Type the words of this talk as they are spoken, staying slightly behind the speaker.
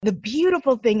the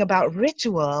beautiful thing about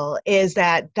ritual is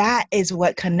that is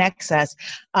what connects us.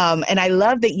 And I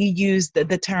love that you use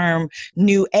the term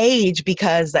new age,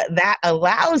 because that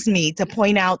allows me to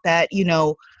point out that,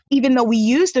 even though we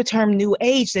use the term new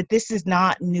age, that this is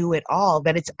not new at all,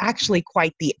 that it's actually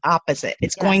quite the opposite.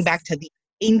 It's going back Yes. to the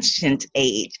ancient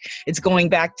age. It's going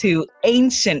back to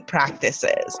ancient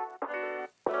practices.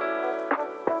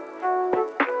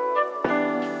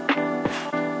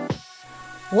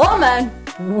 Woman.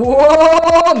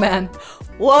 Whoa, man.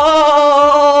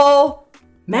 Whoa,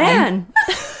 man.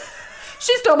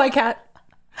 She stole my cat.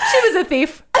 She was a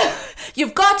thief.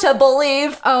 You've got to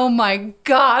believe. Oh my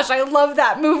gosh, I love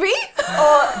that movie.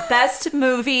 Oh, best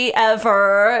movie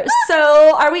ever.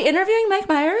 So, are we interviewing Meg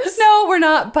Myers? No, we're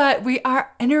not, but we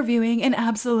are interviewing an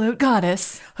absolute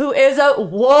goddess. Who is a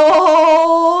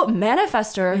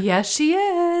manifester. Yes, she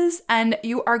is. And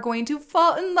you are going to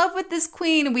fall in love with this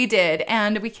queen. We did.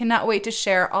 And we cannot wait to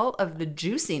share all of the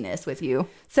juiciness with you.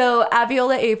 So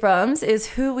Abiola Abrams is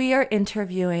who we are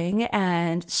interviewing,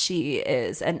 and she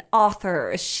is an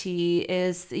author. She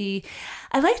is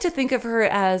I like to think of her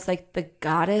as like the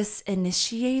goddess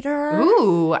initiator.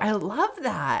 Ooh, I love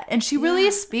that. And she really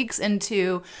speaks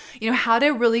into, how to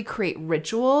really create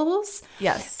rituals.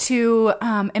 Yes. To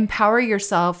empower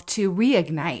yourself to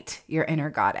reignite your inner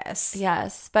goddess.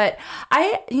 Yes. But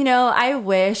I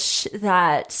wish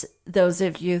that those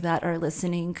of you that are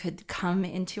listening could come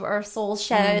into our soul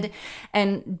shed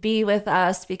and be with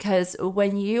us, because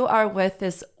when you are with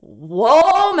this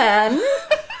woman,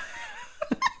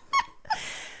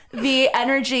 the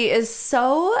energy is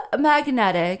so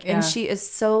magnetic and she is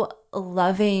so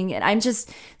loving. And I'm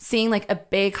just seeing like a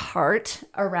big heart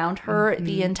around her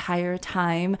the entire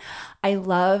time. I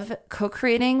love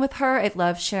co-creating with her. I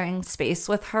love sharing space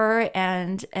with her.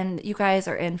 And you guys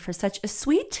are in for such a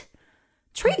sweet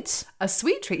treat. A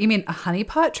sweet treat? You mean a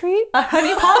honeypot treat? A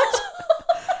honeypot?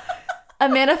 A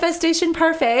manifestation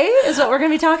parfait is what we're going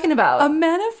to be talking about. A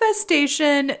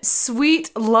manifestation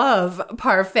sweet love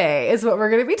parfait is what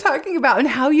we're going to be talking about, and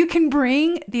how you can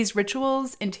bring these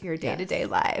rituals into your day-to-day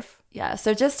life. Yeah,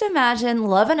 so just imagine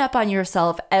loving up on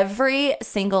yourself every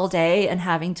single day and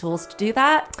having tools to do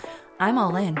that. I'm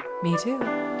all in. Me too.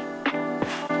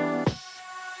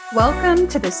 Welcome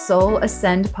to the Soul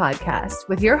Ascend podcast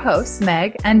with your hosts,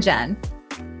 Meg and Jen.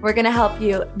 We're going to help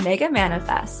you mega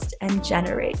manifest and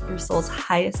generate your soul's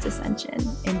highest ascension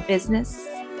in business,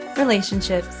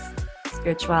 relationships,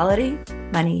 spirituality,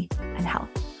 money, and health.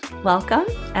 Welcome,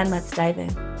 and let's dive in.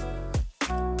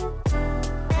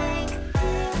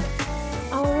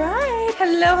 All right.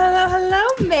 Hello,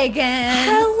 Megan.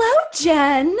 Hello,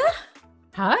 Jen.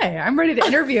 Hi, I'm ready to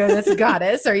interview this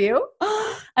goddess. Are you?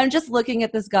 I'm just looking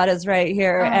at this goddess right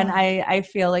here, and I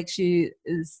feel like she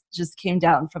just came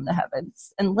down from the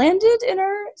heavens and landed in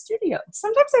our studio.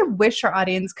 Sometimes I wish our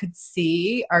audience could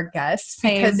see our guests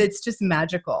because it's just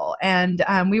magical. And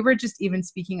we were just even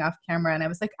speaking off camera, and I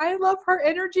was like, I love her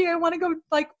energy. I want to go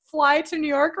fly to New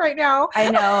York right now.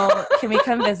 I know. Can we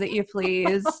come visit you,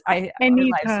 please? Anytime. Our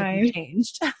lives have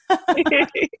changed.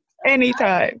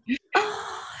 Anytime.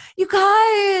 You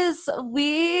guys,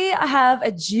 we have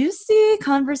a juicy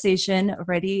conversation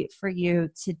ready for you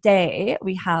today.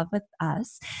 We have with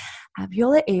us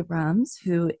Abiola Abrams,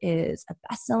 who is a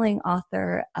best-selling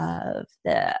author,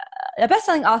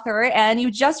 and you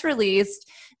just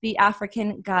released the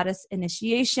African Goddess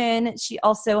Initiation. She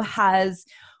also has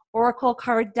oracle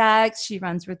card decks. She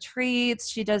runs retreats.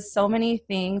 She does so many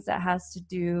things that has to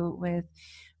do with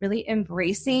really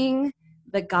embracing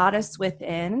the goddess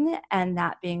within, and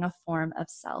that being a form of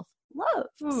self-love.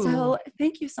 Ooh. So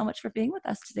thank you so much for being with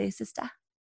us today, sister.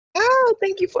 Oh,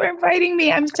 thank you for inviting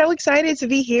me. I'm so excited to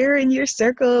be here in your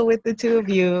circle with the two of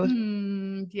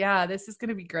you. Yeah, this is going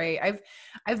to be great.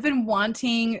 I've been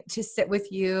wanting to sit with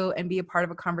you and be a part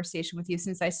of a conversation with you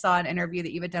since I saw an interview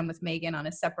that you had done with Megan on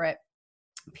a separate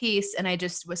piece, and I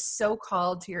just was so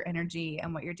called to your energy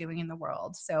and what you're doing in the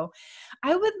world. So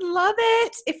I would love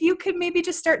it if you could maybe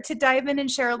just start to dive in and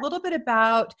share a little bit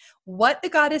about what the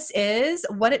goddess is,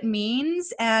 what it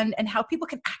means, and how people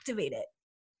can activate it.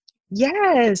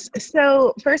 Yes.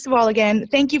 So first of all, again,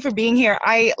 thank you for being here.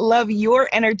 I love your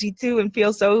energy too and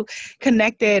feel so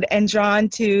connected and drawn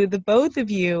to the both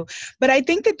of you. But I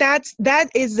think that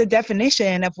is the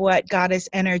definition of what goddess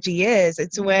energy is.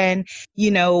 It's when,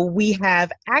 we have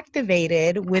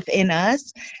activated within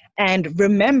us and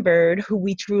remembered who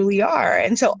we truly are.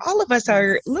 And so all of us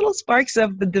are little sparks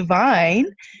of the divine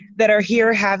that are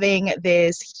here having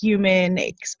this human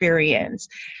experience.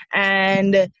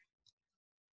 And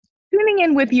tuning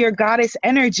in with your goddess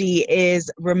energy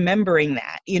is remembering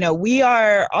that. We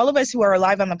are, all of us who are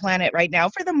alive on the planet right now,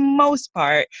 for the most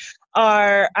part,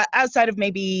 are outside of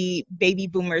maybe baby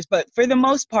boomers, but for the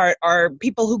most part are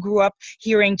people who grew up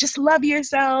hearing just love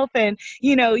yourself and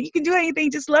you can do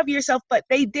anything, just love yourself, but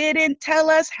they didn't tell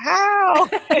us how.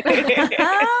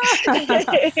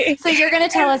 So you're going to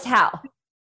tell us how.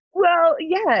 Well,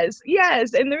 yes.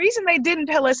 And the reason they didn't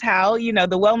tell us how,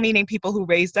 the well-meaning people who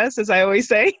raised us, as I always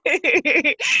say,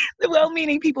 the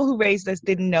well-meaning people who raised us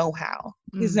didn't know how,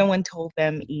 because no one told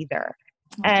them either.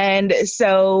 And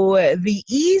so the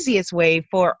easiest way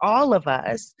for all of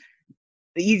us,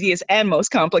 the easiest and most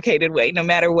complicated way, no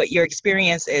matter what your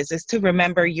experience is to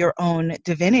remember your own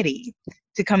divinity,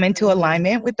 to come into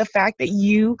alignment with the fact that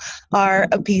you are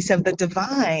a piece of the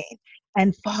divine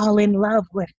and fall in love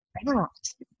with that.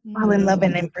 Fall in love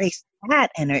and embrace that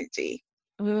energy.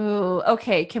 Ooh,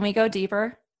 okay. Can we go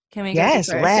deeper? Go deeper? Let's.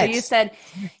 So you said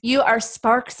you are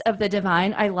sparks of the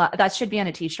divine. I love that. Should be on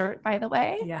a t-shirt, by the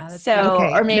way. Yeah. So,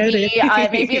 okay. Or maybe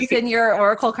maybe it's in your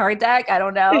Oracle card deck. I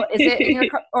don't know. Is it in your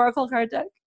Oracle card deck?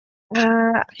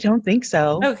 I don't think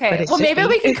so. Okay. Well, maybe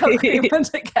we can co-create one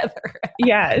together.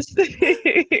 Yes.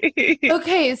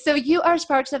 Okay. So you are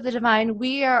sparks of the divine.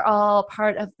 We are all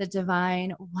part of the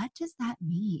divine. What does that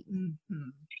mean? Mm-hmm.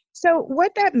 So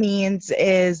what that means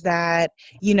is that,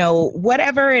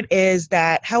 however it is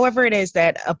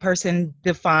that a person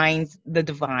defines the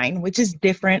divine, which is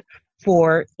different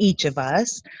for each of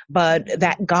us, but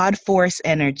that God force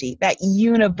energy, that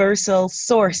universal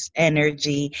source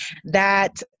energy,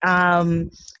 that,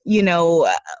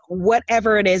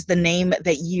 whatever it is, the name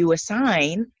that you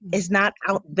assign is not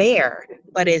out there,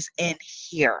 but is in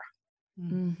here.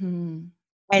 Mm-hmm.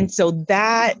 And so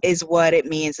that is what it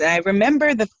means. And I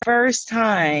remember the first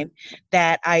time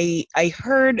that I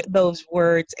heard those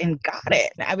words and got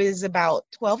it. I was about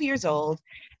 12 years old.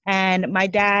 And my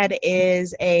dad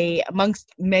is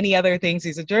amongst many other things,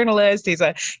 he's a journalist. He's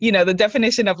the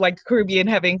definition of like Caribbean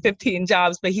having 15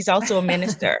 jobs, but he's also a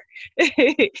minister.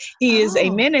 He is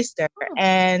a minister.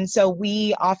 And so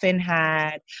we often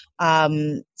had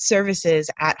services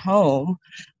at home.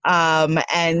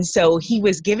 And so he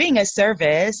was giving a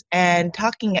service and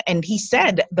talking, and he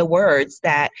said the words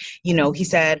that, he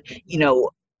said,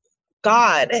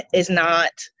 God is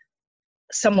not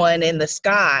someone in the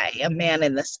sky, a man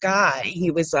in the sky.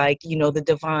 He was like, the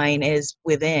divine is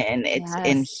within, it's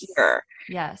in here.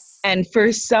 Yes. And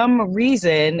for some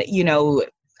reason,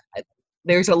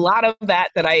 there's a lot of that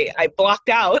I blocked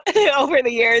out over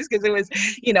the years, because it was,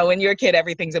 when you're a kid,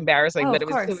 everything's embarrassing, but it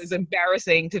was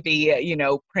embarrassing to be,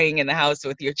 praying in the house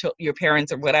with your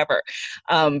parents or whatever,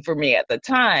 for me at the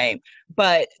time.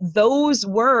 But those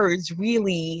words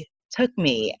really took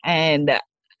me and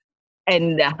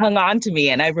hung on to me.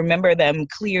 And I remember them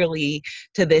clearly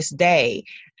to this day.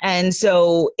 And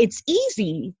so it's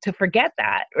easy to forget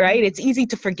that, right? It's easy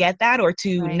to forget that or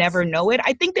to never know it.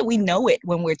 I think that we know it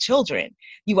when we're children.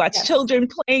 You watch children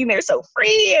playing, they're so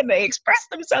free and they express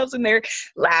themselves and they're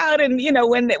loud. And,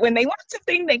 when they want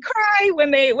something, they cry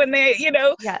when they and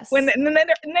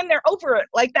then they're over it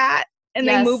like that and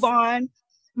they move on.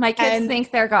 My kids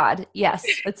think they're God. Yes,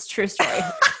 it's true story.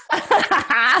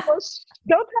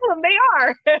 Don't tell them they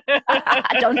are.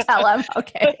 Don't tell them.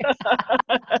 Okay.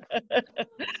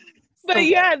 But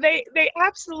yeah, they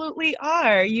absolutely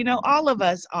are. All of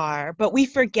us are, but we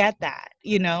forget that,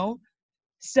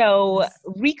 So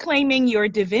reclaiming your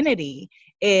divinity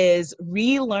is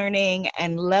relearning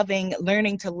and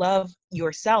learning to love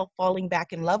yourself, falling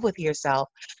back in love with yourself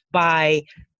by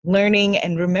learning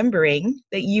and remembering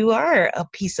that you are a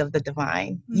piece of the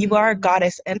divine. Mm-hmm. You are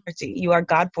goddess energy. You are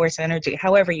God force energy,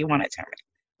 however you want to term it.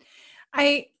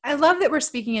 I love that we're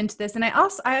speaking into this. And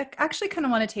I actually kind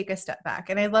of want to take a step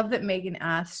back. And I love that Megan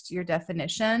asked your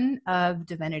definition of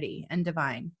divinity and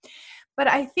divine. But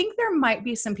I think there might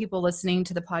be some people listening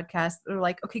to the podcast that are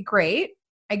like, okay, great.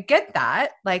 I get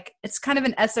that. Like, it's kind of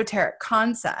an esoteric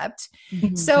concept.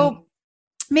 Mm-hmm. So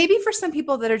maybe for some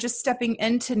people that are just stepping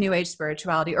into New Age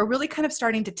spirituality or really kind of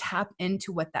starting to tap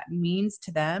into what that means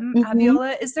to them,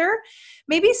 Abiola, is there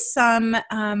maybe some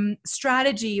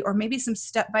strategy or maybe some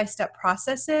step-by-step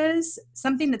processes,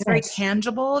 something that's very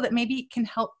tangible that maybe can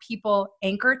help people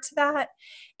anchor to that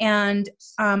and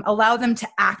allow them to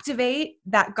activate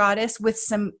that goddess with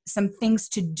some things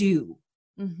to do?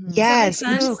 Yes.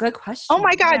 Ooh, good question. Oh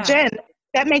my God, Jen.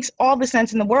 That makes all the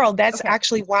sense in the world. That's Okay.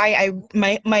 actually why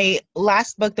my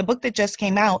last book, the book that just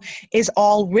came out, is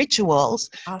all rituals.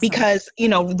 Awesome. Because,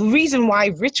 the reason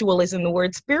why ritual is in the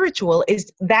word spiritual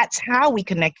is that's how we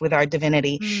connect with our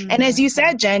divinity. And as you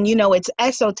said, Jen, it's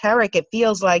esoteric. It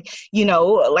feels like,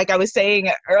 like I was saying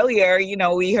earlier,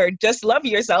 we heard just love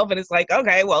yourself. And it's like,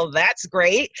 okay, well, that's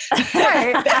great.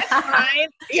 That's fine.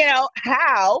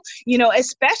 How,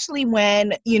 especially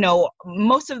when,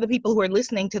 most of the people who are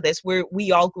listening to this,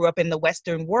 we all grew up in the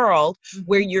Western world,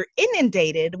 where you're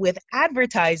inundated with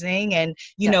advertising and,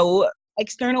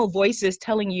 external voices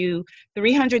telling you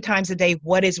 300 times a day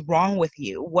what is wrong with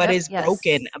you, what is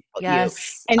broken about you.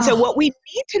 And so what we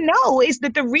need to know is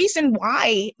that the reason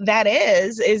why that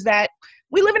is that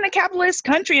we live in a capitalist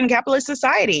country and capitalist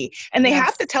society, and they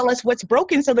have to tell us what's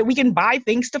broken so that we can buy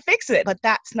things to fix it. But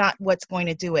that's not what's going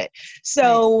to do it.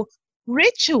 So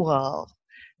ritual,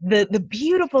 the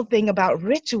beautiful thing about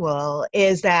ritual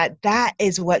is that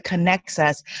is what connects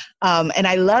us. And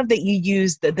I love that you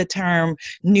used the term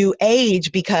New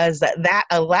Age, because that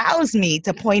allows me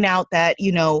to point out that,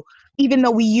 even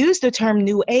though we use the term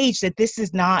New Age, that this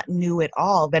is not new at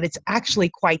all, that it's actually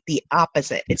quite the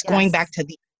opposite. It's going back to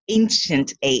the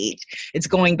ancient age. It's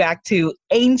going back to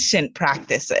ancient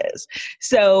practices.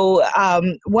 So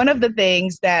one of the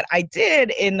things that I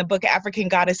did in the book African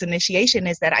Goddess Initiation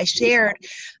is that I shared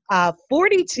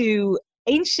 42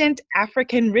 ancient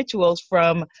African rituals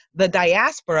from the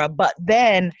diaspora, but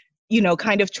then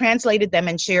kind of translated them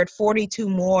and shared 42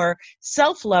 more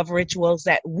self-love rituals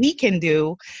that we can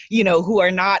do, who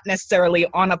are not necessarily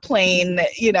on a plane,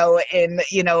 or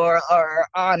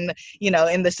on,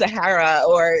 in the Sahara,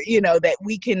 or, that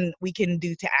we can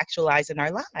do to actualize in our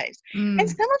lives. And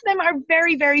some of them are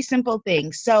very, very simple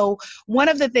things. So one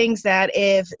of the things that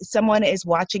if someone is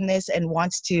watching this and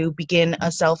wants to begin a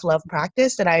self-love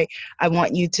practice, that I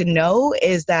want you to know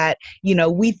is that,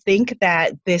 we think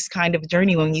that this kind of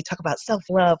journey, when you talk about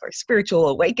self-love or spiritual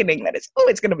awakening, that it's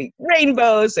going to be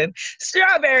rainbows and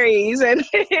strawberries and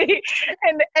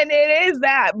and it is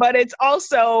that, but it's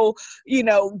also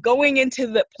going into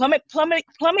the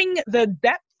plumbing the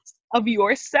depths of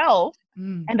yourself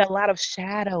and a lot of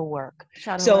shadow work.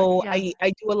 I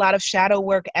do a lot of shadow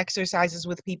work exercises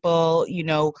with people,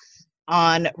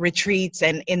 on retreats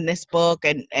and in this book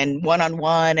and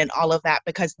one-on-one and all of that,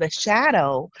 because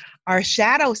our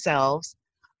shadow selves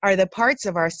are the parts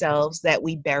of ourselves that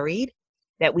we buried,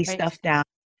 that we stuffed down,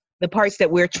 the parts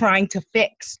that we're trying to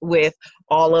fix with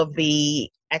all of the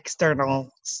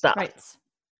external stuff.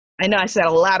 I know I said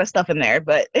a lot of stuff in there,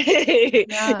 but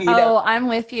I'm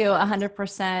with you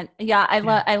 100%. Yeah,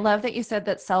 I love that you said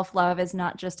that self-love is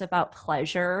not just about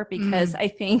pleasure, because I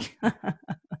think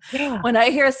when I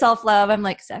hear self-love, I'm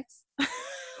like, sex.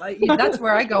 That's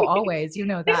where I go always. You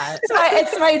know that.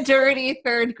 It's my dirty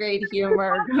third grade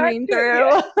humor coming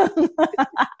through.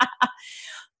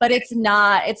 But it's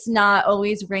not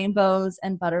always rainbows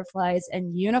and butterflies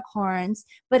and unicorns,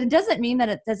 but it doesn't mean that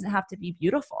it doesn't have to be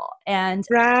beautiful. And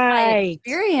my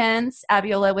experience,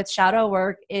 Abiola, with shadow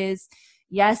work is,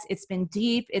 yes, it's been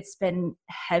deep, it's been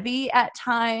heavy at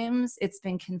times, it's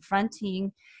been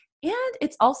confronting, and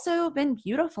it's also been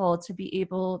beautiful to be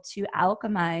able to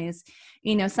alchemize,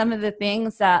 some of the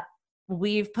things that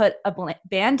we've put a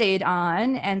Band-Aid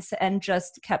on and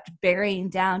just kept burying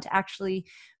down, to actually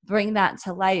bring that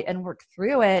to light and work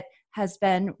through it, has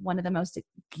been one of the most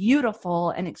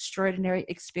beautiful and extraordinary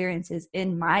experiences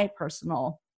in my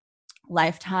personal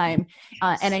lifetime.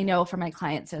 And I know for my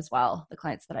clients as well, the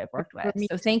clients that I've worked with.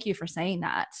 So thank you for saying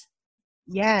that.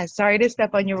 Yeah. Sorry to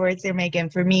step on your words there, Megan.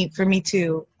 For me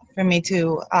too.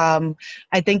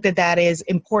 I think that is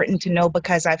important to know,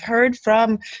 because I've heard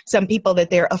from some people that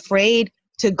they're afraid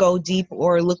to go deep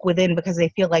or look within, because they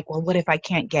feel like, well, what if I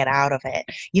can't get out of it?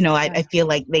 I feel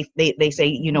like they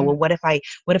say, well, what if I,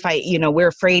 we're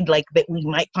afraid like that we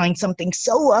might find something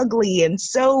so ugly and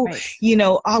so,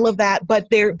 all of that. But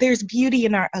there's beauty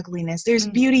in our ugliness. There's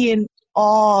beauty in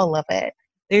all of it.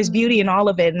 There's beauty in all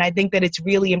of it. And I think that it's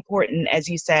really important, as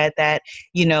you said, that,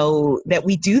 that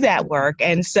we do that work.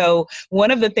 And so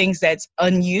one of the things that's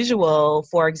unusual,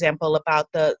 for example, about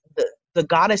the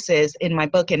goddesses in my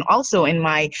book, and also in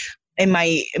my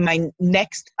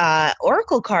next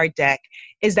oracle card deck,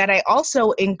 is that I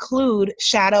also include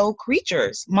shadow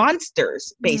creatures,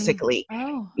 monsters, basically.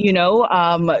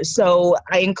 So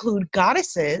I include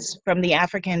goddesses from the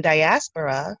African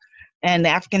diaspora. And the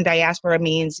African diaspora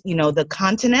means, the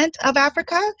continent of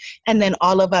Africa. And then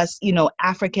all of us,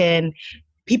 African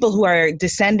people who are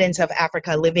descendants of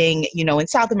Africa living, in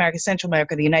South America, Central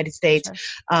America, the United States,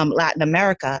 Sure. Latin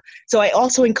America. So I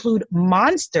also include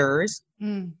monsters,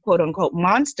 quote unquote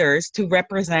monsters, to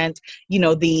represent,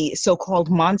 the so-called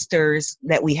monsters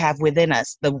that we have within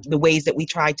us, the ways that we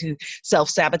try to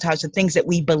self-sabotage, the things that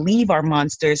we believe are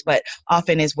monsters, but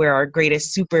often is where our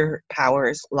greatest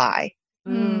superpowers lie.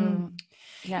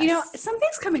 Yes.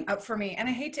 Something's coming up for me, and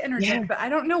I hate to interject, but I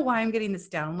don't know why I'm getting this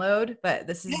download, but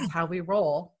this is how we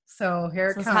roll. So here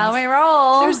it comes. This is how we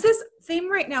roll. There's this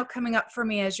theme right now coming up for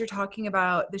me as you're talking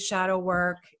about the shadow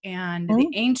work and the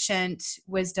ancient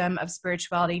wisdom of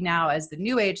spirituality now as the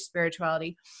new age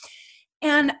spirituality.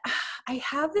 And I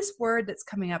have this word that's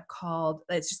coming up called,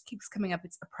 it just keeps coming up,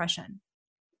 it's oppression.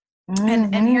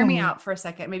 And hear me out for a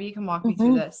second. Maybe you can walk me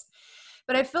through this.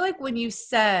 But I feel like when you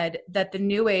said that the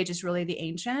new age is really the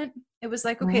ancient, it was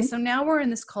like, okay, so now we're in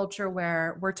this culture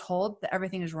where we're told that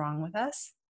everything is wrong with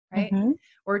us, right?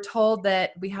 We're told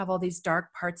that we have all these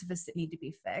dark parts of us that need to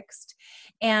be fixed.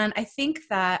 And I think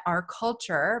that our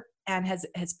culture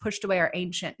has pushed away our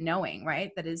ancient knowing,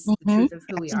 right? That is the truth of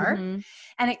who we are. And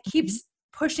it keeps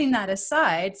pushing that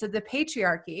aside. So the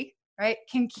patriarchy, right,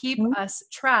 can keep us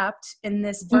trapped in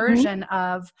this version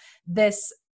of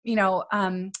this,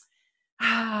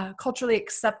 culturally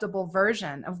acceptable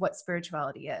version of what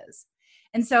spirituality is.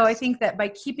 And so I think that by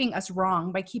keeping us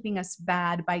wrong, by keeping us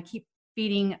bad, by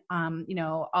feeding,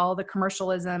 all the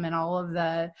commercialism and all of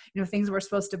the, things we're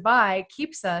supposed to buy,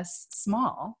 keeps us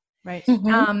small. Right.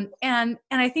 And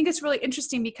I think it's really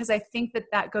interesting because I think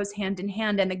that goes hand in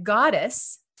hand. And the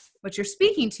goddess, what you're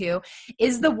speaking to,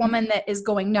 is the woman that is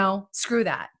going, no, screw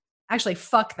that. Actually,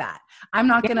 fuck that. I'm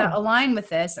not going to align with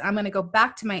this. I'm going to go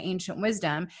back to my ancient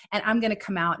wisdom, and I'm going to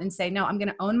come out and say, no, I'm going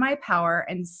to own my power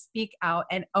and speak out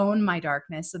and own my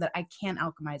darkness so that I can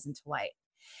alchemize into light.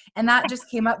 And that just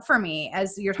came up for me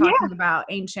as you're talking about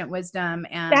ancient wisdom.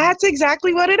 And that's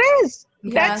exactly what it is.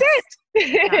 Yes. That's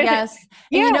it. Yes.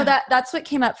 And that's what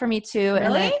came up for me too.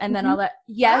 Really? And then I'll let,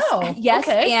 yes,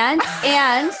 okay. and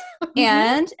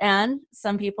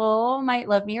some people might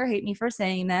love me or hate me for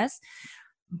saying this,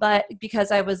 but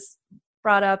because I was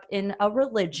brought up in a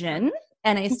religion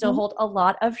and I still hold a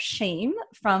lot of shame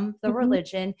from the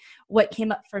religion, what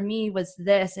came up for me was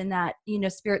this, and that,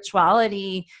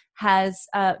 spirituality has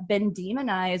been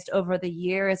demonized over the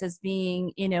years as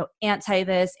being, anti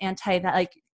this, anti that,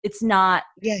 like it's not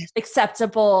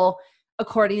acceptable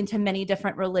according to many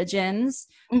different religions,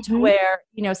 to where,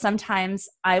 sometimes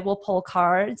I will pull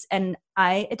cards and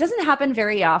it doesn't happen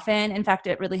very often. In fact,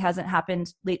 it really hasn't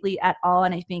happened lately at all.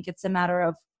 And I think it's a matter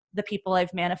of the people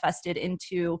I've manifested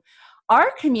into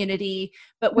our community,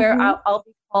 but where I'll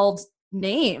be called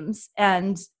names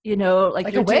and,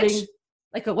 like a witch?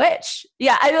 Like a witch.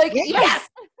 Yeah. I'm like, yes.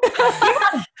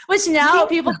 Which now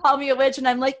people call me a witch and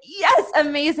I'm like, yes,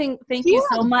 amazing. Thank you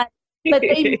so much. But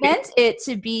they meant it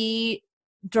to be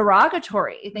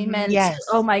derogatory. They meant,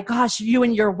 oh my gosh, you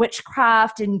and your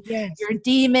witchcraft and your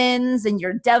demons and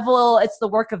your devil, it's the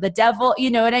work of the devil.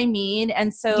 You know what I mean?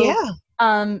 And so,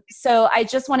 so I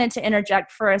just wanted to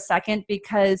interject for a second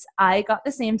because I got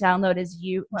the same download as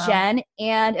you, Jen,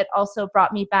 and it also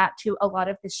brought me back to a lot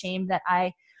of the shame that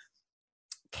I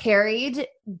carried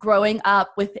growing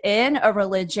up within a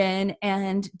religion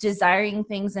and desiring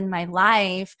things in my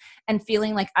life and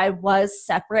feeling like I was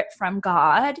separate from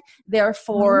God.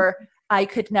 Therefore, I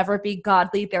could never be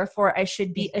godly. Therefore, I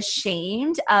should be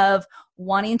ashamed of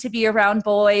wanting to be around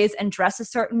boys and dress a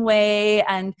certain way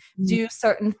and do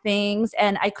certain things.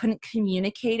 And I couldn't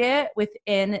communicate it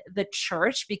within the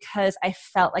church because I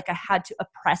felt like I had to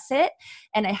oppress it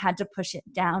and I had to push it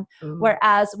down.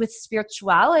 Whereas with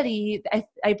spirituality,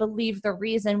 I believe the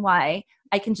reason why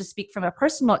I can just speak from a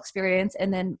personal experience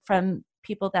and then from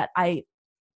people that I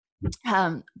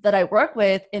work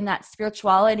with in that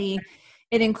spirituality,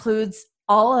 it includes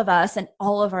all of us and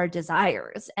all of our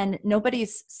desires, and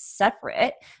nobody's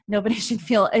separate. Nobody should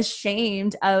feel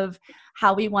ashamed of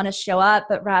how we want to show up,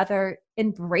 but rather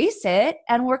embrace it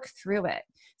and work through it.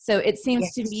 So it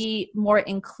seems to be more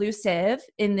inclusive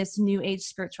in this new age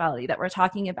spirituality that we're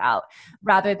talking about,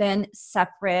 rather than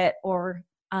separate or,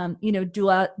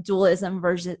 dualism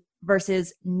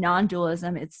versus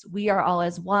non-dualism. It's we are all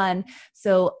as one.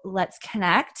 So let's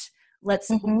connect.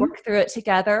 Let's work through it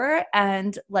together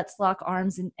and let's lock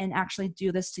arms and actually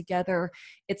do this together.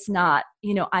 It's not,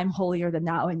 I'm holier than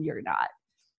thou and you're not.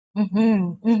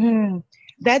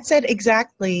 That's it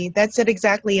exactly.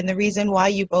 And the reason why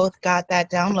you both got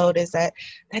that download is that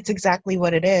that's exactly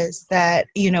what it is. That,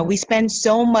 we spend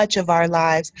so much of our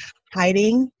lives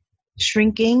hiding,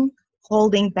 shrinking,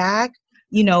 holding back,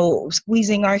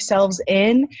 squeezing ourselves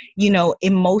in,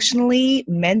 emotionally,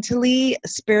 mentally,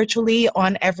 spiritually,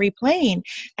 on every plane.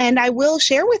 And I will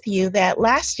share with you that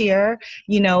last year,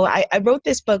 I wrote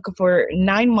this book for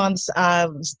 9 months,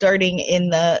 starting in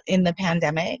the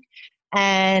pandemic.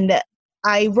 And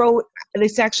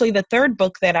it's actually the third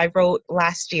book that I wrote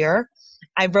last year.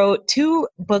 I wrote 2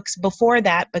 books before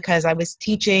that because I was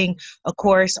teaching a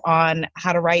course on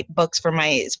how to write books for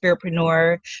my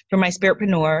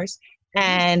spiritpreneurs.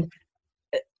 And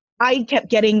I kept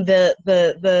getting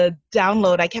the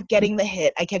download. I kept getting the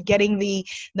hit. I kept getting the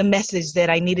message that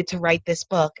I needed to write this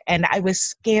book. And I was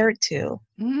scared to.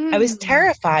 I was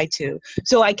terrified to.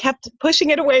 So I kept pushing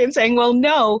it away and saying, well,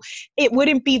 no, it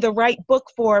wouldn't be the right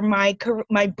book for my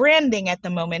branding at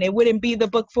the moment. It wouldn't be the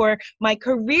book for my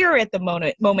career at the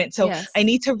moment. So yes. I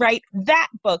need to write that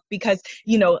book because,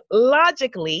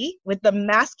 logically, with the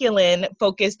masculine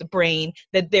focused brain,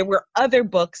 that there were other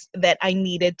books that I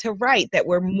needed to write that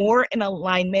were more in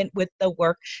alignment with the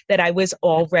work that I was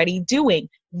already doing.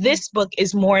 This book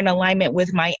is more in alignment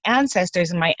with my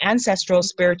ancestors and my ancestral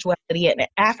spirituality and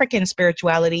African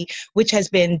spirituality, which has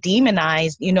been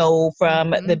demonized, from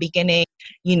the beginning,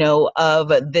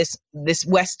 of this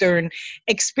Western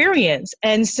experience.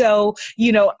 And so,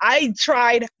 I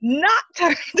tried not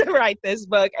to write this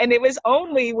book. And it was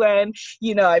only when,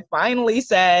 I finally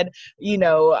said,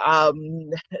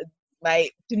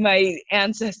 my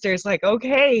ancestors, like,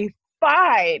 okay,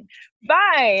 fine,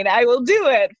 I will do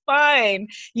it, fine,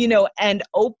 and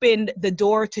opened the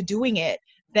door to doing it,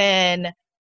 then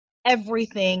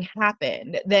everything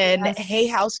happened. Then yes. Hay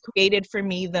House created for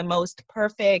me the most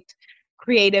perfect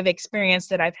creative experience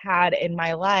that I've had in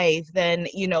my life. Then,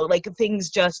 things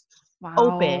just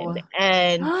opened,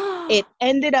 and it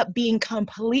ended up being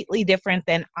completely different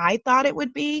than I thought it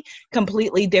would be,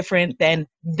 completely different than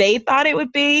they thought it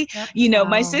would be. Yep.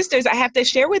 My sisters, I have to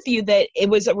share with you that it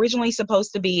was originally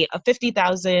supposed to be a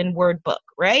 50,000 word book,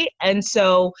 right? And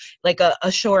so like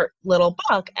a short little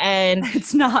book, and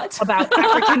it's not about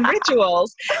African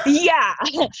rituals. Yeah.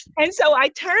 And so I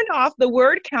turned off the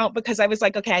word count because I was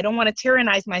like, okay, I don't want to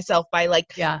tyrannize myself by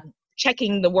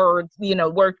checking the word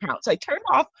count. So I turned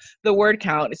off the word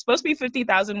count. It's supposed to be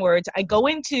 50,000 words. I go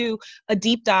into a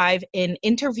deep dive in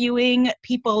interviewing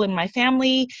people in my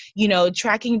family,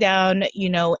 tracking down,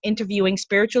 interviewing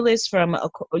spiritualists from,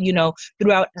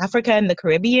 throughout Africa and the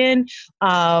Caribbean.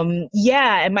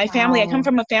 And my family, I come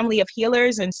from a family of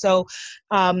healers. And so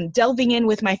delving in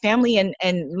with my family and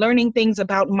learning things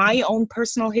about my own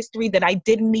personal history that I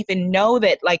didn't even know,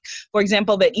 that, like, for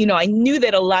example, that, I knew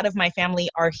that a lot of my family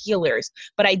are healers,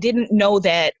 but I didn't know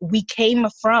that we came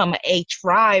from a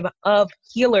tribe of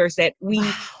healers, that we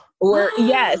were,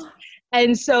 yes.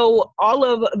 And so all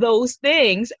of those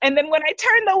things. And then when I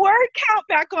turned the word count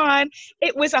back on,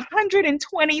 it was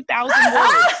 120,000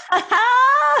 words.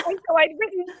 And so I'd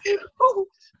written two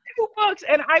books,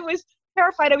 and I was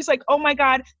terrified. I was like, oh my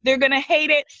God, they're going to hate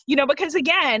it, because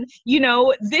again,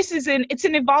 it's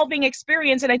an evolving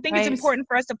experience. And I think it's important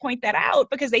for us to point that out,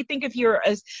 because they think if you're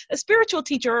a spiritual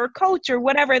teacher or a coach or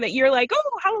whatever, that you're like,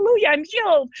 oh, hallelujah, I'm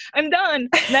healed, I'm done.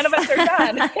 None of us are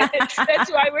done. That's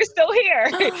why we're still here.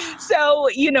 So,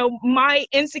 my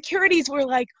insecurities were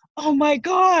like, oh my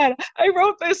God, I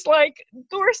wrote this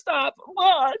doorstop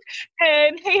book,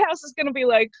 and Hay House is going to be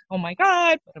like, oh my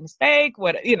God, what a mistake.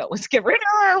 What, let's get rid of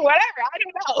her, whatever. I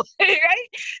don't know. Right?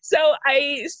 So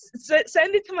I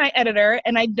send it to my editor,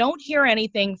 and I don't hear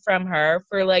anything from her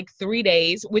for 3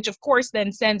 days, which of course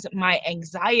then sends my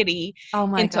anxiety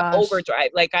into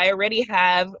overdrive. I already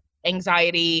have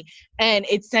anxiety, and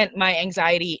it sent my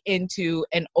anxiety into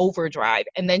an overdrive.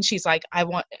 And then she's like, I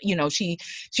want, she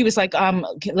was like,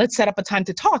 let's set up a time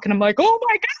to talk. And I'm like, oh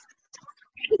my God.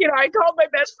 I called my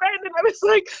best friend, and I was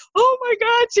like, oh my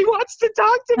God, she wants to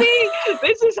talk to me.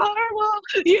 This is horrible. Oh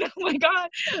my God,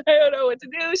 I don't know what to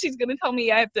do. She's going to tell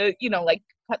me I have to,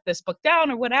 cut this book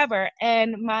down or whatever.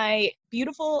 And my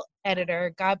beautiful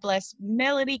editor, God bless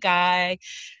Melody Guy,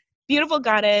 beautiful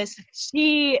goddess,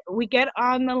 we get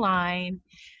on the line,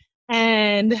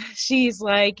 and she's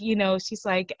like,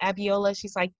 Abiola,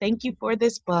 she's like, thank you for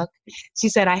this book. She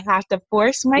said, I have to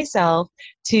force myself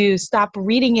to stop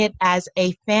reading it as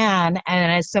a fan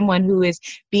and as someone who is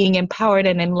being empowered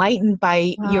and enlightened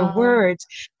by your words,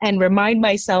 and remind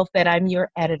myself that I'm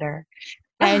your editor.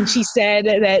 And she said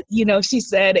that,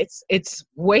 it's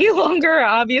way longer,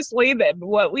 obviously, than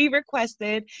what we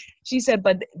requested. She said,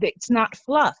 but it's not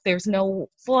fluff. There's no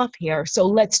fluff here. So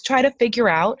let's try to figure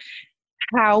out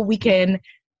how we can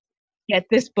get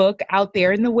this book out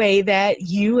there in the way that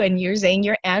you and you're saying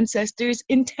your ancestors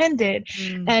intended.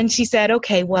 And she said,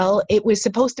 okay, well, it was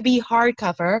supposed to be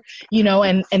hardcover,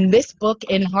 and this book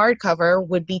in hardcover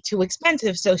would be too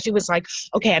expensive. So she was like,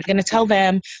 okay, I'm going to tell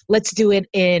them, let's do it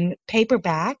in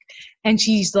paperback. And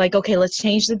she's like, okay, let's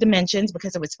change the dimensions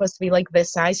because it was supposed to be like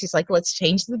this size. She's like, let's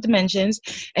change the dimensions.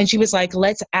 And she was like,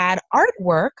 let's add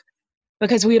artwork,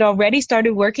 because we had already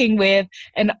started working with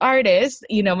an artist,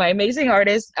 my amazing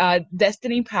artist,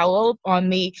 Destiny Powell, on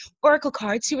the Oracle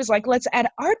cards. She was like, let's add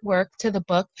artwork to the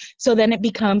book so then it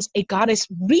becomes a goddess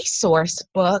resource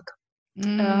book.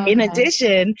 In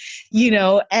addition,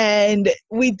 and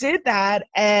we did that.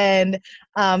 And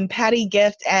Patty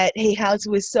Gift at Hay House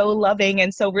was so loving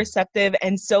and so receptive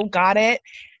and so got it.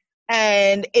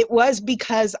 And it was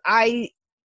because I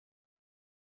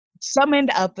summoned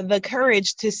up the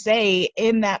courage to say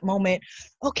in that moment,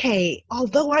 okay,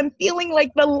 although I'm feeling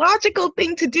like the logical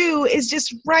thing to do is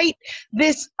just write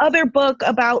this other book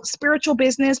about spiritual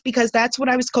business, because that's what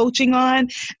I was coaching on,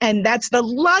 and that's the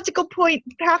logical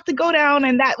path to go down,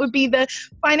 and that would be the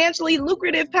financially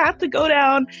lucrative path to go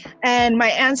down. And my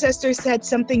ancestors said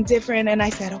something different, and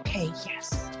I said, okay,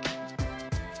 yes.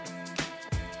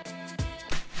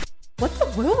 What the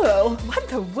woo-woo? What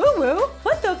the woo-woo?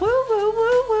 What the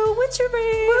woo-woo-woo-woo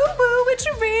witchery? Woo-woo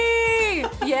witchery!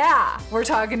 Yeah, we're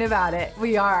talking about it.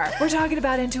 We are. We're talking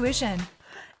about intuition.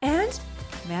 And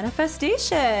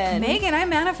manifestation. Megan, I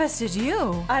manifested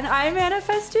you. And I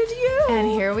manifested you. And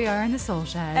here we are in the Soul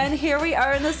Shed.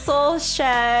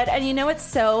 And you know what's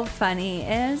so funny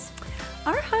is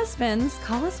our husbands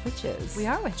call us witches. We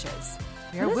are witches.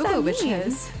 We are woo-woo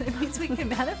witches. It means we can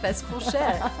manifest cool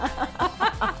shit.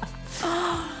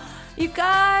 You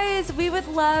guys, we would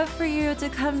love for you to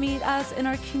come meet us in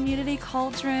our community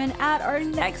cauldron at our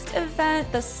next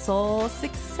event, the Soul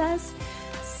Success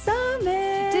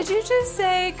Summit. Did you just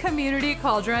say community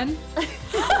cauldron?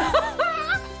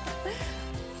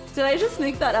 Did I just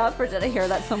make that up, or did I hear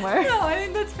that somewhere? No, I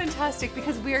think that's fantastic,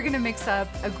 because we are going to mix up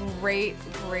a great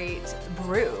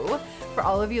brew for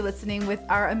all of you listening with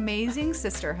our amazing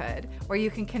sisterhood, where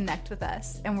you can connect with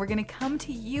us. And we're going to come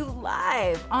to you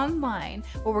live online,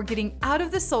 where we're getting out of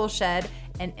the Soul Shed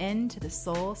and into the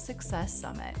Soul Success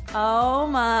Summit. Oh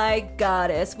my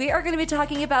goddess. We are going to be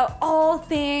talking about all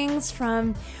things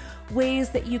from ways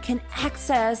that you can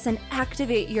access and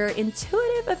activate your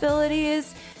intuitive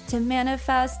abilities to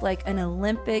manifest like an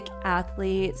Olympic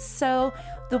athlete. So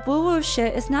the woo-woo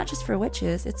shit is not just for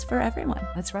witches, it's for everyone.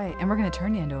 That's right. And we're going to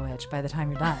turn you into a witch by the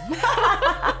time you're done.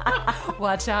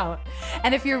 Watch out.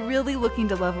 And if you're really looking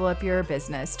to level up your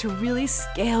business, to really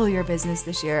scale your business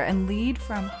this year and lead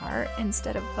from heart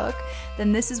instead of hook,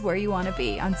 then this is where you want to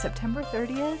be on September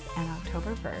 30th and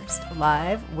October 1st,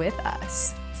 live with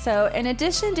us. So in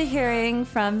addition to hearing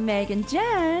from Meg and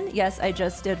Jen, yes, I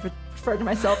just did refer to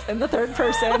myself in the third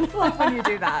person. Love when you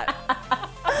do that.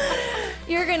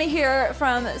 You're going to hear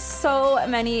from so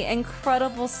many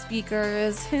incredible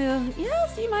speakers who,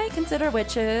 yes, you might consider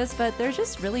witches, but they're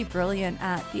just really brilliant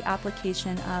at the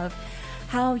application of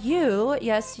how you,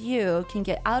 yes, you, can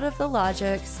get out of the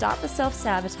logic, stop the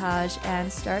self-sabotage, and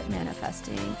start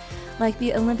manifesting like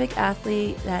the Olympic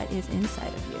athlete that is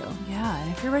inside of you. Yeah,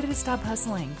 and if you're ready to stop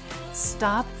hustling,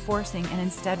 stop forcing, and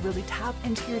instead really tap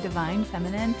into your divine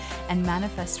feminine and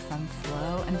manifest from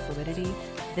flow and fluidity,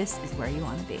 this is where you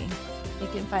want to be. You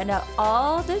can find out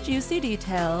all the juicy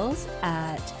details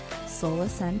at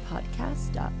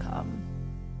soulascendpodcast.com.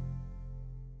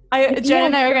 Jen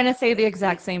and I are going to say the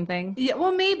exact same thing. Yeah,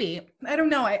 well, maybe. I don't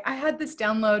know. I had this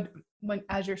download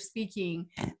as you're speaking.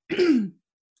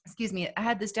 Excuse me. I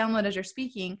had this download as you're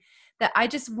speaking that I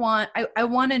just want, I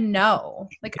want to know.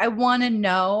 Like, I want to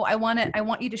know. I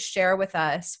want you to share with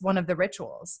us one of the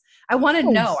rituals. I want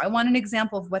to know. I want an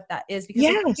example of what that is, because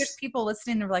I think there's people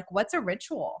listening that are like, what's a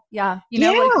ritual? Yeah.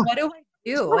 Like, what do I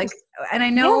do? Like, and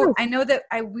I know that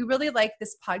we really like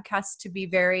this podcast to be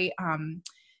very,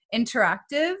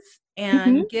 interactive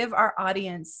and give our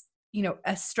audience,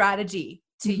 a strategy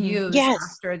to use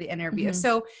after the interview.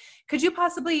 So could you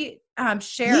possibly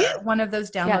share one of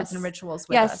those downloads and rituals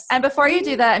with us? And before you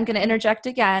do that, I'm going to interject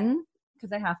again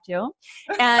because I have to.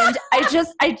 And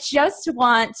I just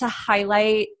want to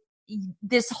highlight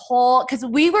this whole, because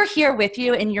we were here with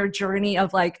you in your journey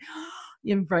of like,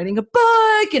 you're writing a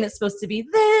book and it's supposed to be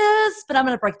this, but I'm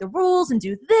going to break the rules and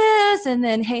do this. And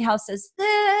then Hay House says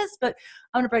this, but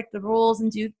I'm going to break the rules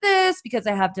and do this because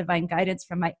I have divine guidance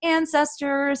from my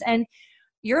ancestors. And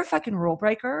you're a fucking rule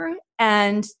breaker.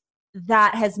 And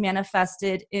that has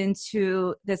manifested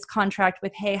into this contract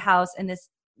with Hay House and this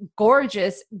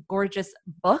gorgeous, gorgeous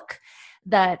book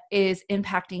that is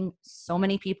impacting so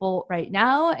many people right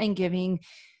now and giving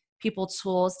people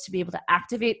tools to be able to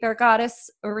activate their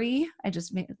goddess-ery.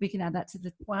 We can add that to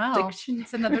the dictionary.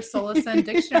 It's another Solacen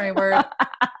dictionary word.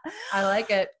 I like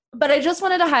it. But I just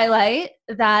wanted to highlight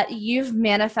that you've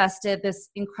manifested this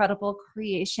incredible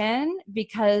creation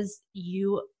because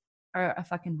you are a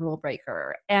fucking rule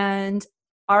breaker. And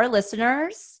our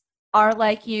listeners are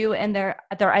like you, and they're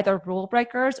either rule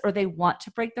breakers or they want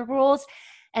to break the rules.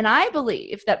 And I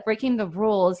believe that breaking the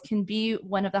rules can be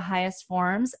one of the highest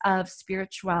forms of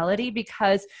spirituality,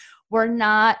 because we're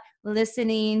not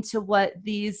listening to what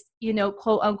these,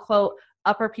 quote unquote,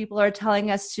 upper people are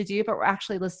telling us to do, but we're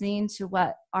actually listening to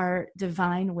what our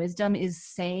divine wisdom is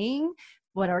saying,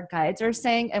 what our guides are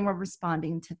saying, and we're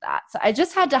responding to that. So I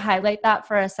just had to highlight that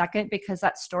for a second, because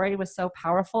that story was so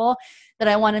powerful that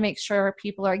I want to make sure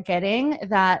people are getting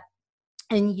that.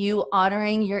 And you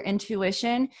honoring your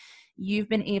intuition, you've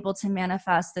been able to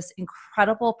manifest this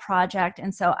incredible project.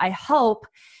 And so I hope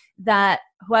that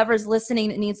whoever's listening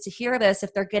needs to hear this,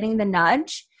 if they're getting the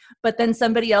nudge, but then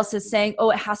somebody else is saying,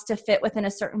 oh, it has to fit within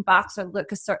a certain box or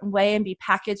look a certain way and be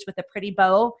packaged with a pretty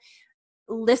bow,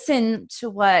 listen to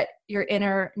what your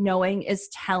inner knowing is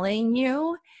telling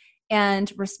you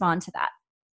and respond to that.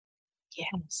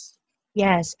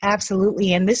 Yes,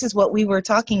 absolutely. And this is what we were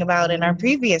talking about in our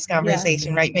previous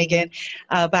conversation, right, Megan,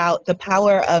 about the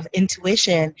power of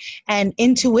intuition. And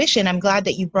intuition, I'm glad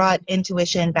that you brought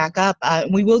intuition back up.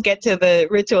 We will get to the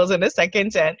rituals in a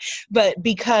second, Jen, but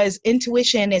because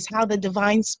intuition is how the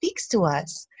divine speaks to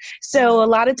us. So a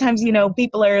lot of times,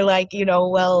 people are like,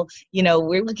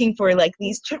 we're looking for like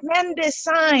these tremendous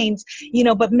signs,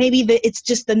 but maybe it's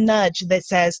just the nudge that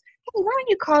says, hey, why don't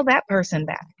you call that person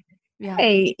back? Yeah.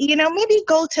 Hey, maybe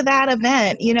go to that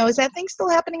event. Is that thing still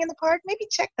happening in the park? Maybe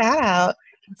check that out.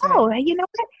 Right. Oh, you know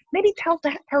what? Maybe tell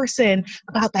that person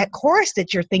about that course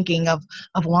that you're thinking of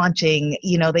launching,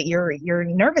 that you're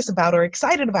nervous about or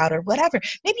excited about or whatever.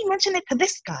 Maybe mention it to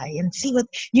this guy and see what,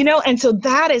 and so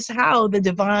that is how the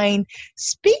divine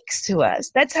speaks to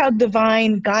us. That's how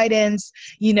divine guidance,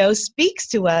 speaks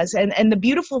to us. And the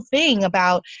beautiful thing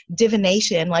about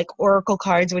divination, like oracle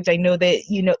cards, which I know that,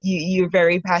 you're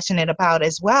very passionate about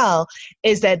as well,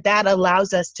 is that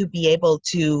allows us to be able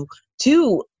to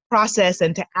process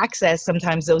and to access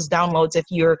sometimes those downloads if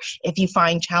you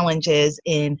find challenges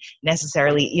in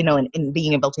necessarily, in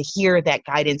being able to hear that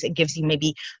guidance. It gives you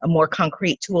maybe a more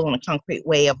concrete tool and a concrete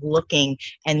way of looking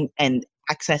and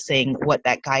accessing what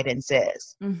that guidance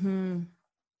is. Mm-hmm.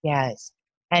 Yes.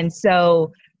 And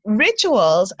so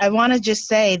rituals, I want to just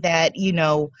say that,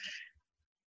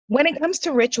 when it comes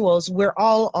to rituals, we're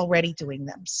all already doing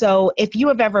them. So if you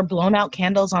have ever blown out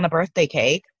candles on a birthday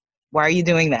cake, why are you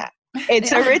doing that?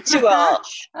 It's a ritual.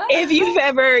 If you've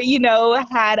ever,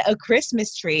 had a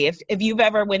Christmas tree, if you've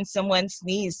ever, when someone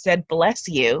sneezed, said, bless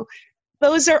you,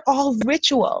 those are all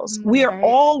rituals. We are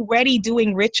already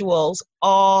doing rituals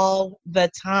all the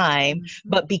time,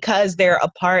 but because they're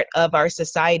a part of our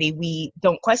society, we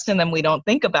don't question them, we don't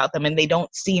think about them, and they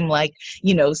don't seem like,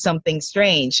 something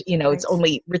strange. It's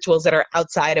only rituals that are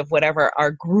outside of whatever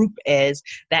our group is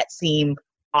that seem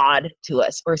odd to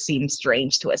us or seem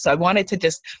strange to us. So I wanted to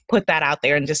just put that out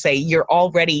there and just say you're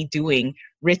already doing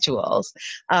rituals.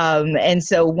 And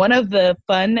so one of the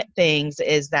fun things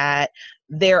is that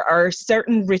there are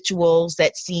certain rituals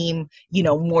that seem,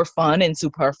 more fun and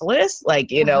superfluous,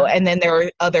 like, and then there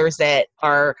are others that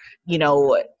are,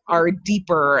 are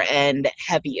deeper and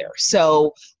heavier.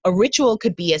 So a ritual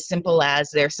could be as simple as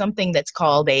there's something that's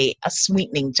called a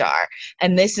sweetening jar.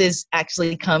 And this is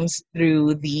actually comes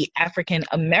through the African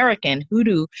American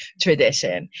hoodoo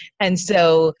tradition. And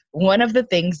so one of the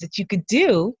things that you could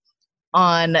do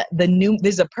on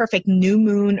there's a perfect new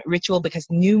moon ritual, because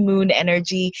new moon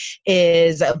energy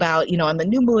is about, on the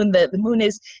new moon, the moon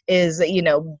is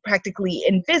practically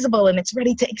invisible, and it's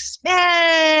ready to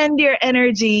expand your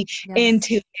energy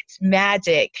into its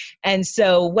magic. And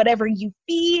so whatever you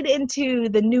feed into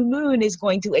the new moon is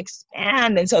going to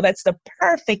expand. And so that's the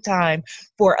perfect time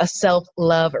for a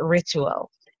self-love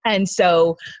ritual. And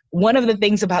so one of the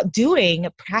things about doing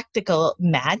practical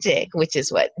magic, which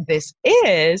is what this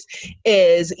is,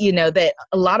 that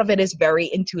a lot of it is very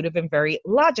intuitive and very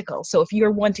logical. So if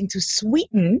you're wanting to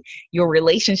sweeten your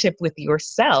relationship with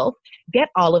yourself, get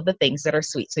all of the things that are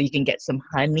sweet. So you can get some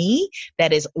honey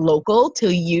that is local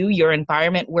to you, your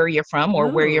environment, where you're from, or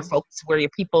where your folks, where your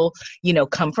people,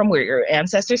 come from, where your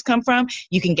ancestors come from.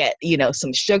 You can get,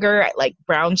 some sugar, like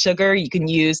brown sugar. You can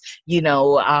use,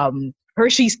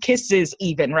 Hershey's Kisses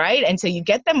even, right? And so you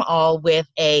get them all with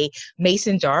a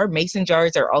mason jar. Mason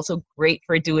jars are also great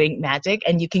for doing magic,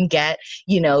 and you can get,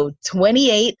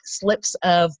 28 slips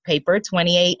of paper,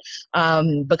 28,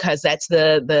 because that's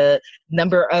the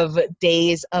number of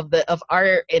days of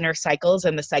our inner cycles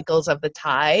and the cycles of the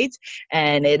tides,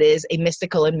 and it is a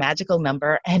mystical and magical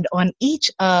number. And on each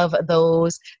of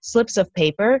those slips of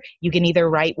paper, you can either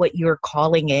write what you're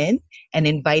calling in and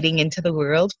inviting into the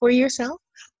world for yourself,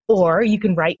 or you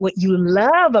can write what you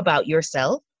love about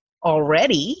yourself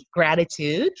already,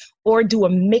 gratitude, or do a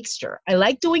mixture. I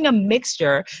like doing a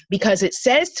mixture because it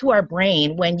says to our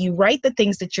brain, when you write the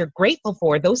things that you're grateful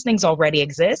for, those things already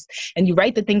exist, and you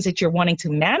write the things that you're wanting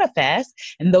to manifest,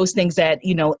 and those things that,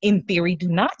 in theory do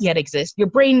not yet exist, your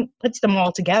brain puts them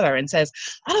all together and says,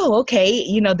 oh,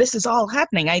 okay, this is all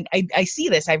happening. I see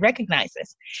this, I recognize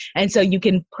this. And so you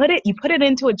put it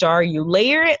into a jar, you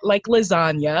layer it like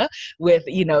lasagna with,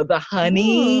 the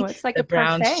honey, it's like the a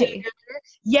brown parfait. sugar.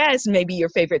 Yes, maybe your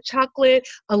favorite chocolate,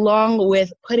 along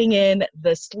with putting in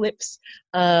the slips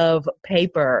of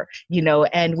paper,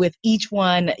 and with each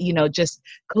one, just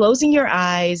closing your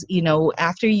eyes,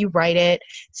 after you write it,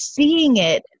 seeing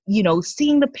it,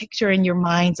 seeing the picture in your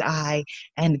mind's eye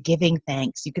and giving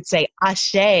thanks. You could say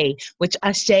Ashe, which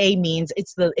Ashe means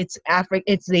it's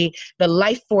the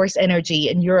life force energy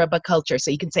in Yoruba culture. So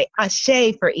you can say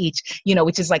Ashe for each,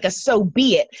 which is like a so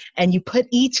be it. And you put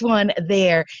each one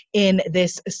there in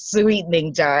this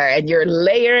sweetening jar, and you're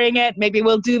layering it. Maybe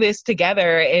we'll do this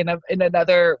together in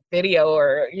another video,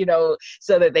 or,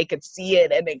 so that they could see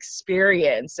it and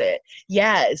experience it.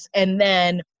 Yes. And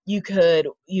then you could,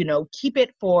 keep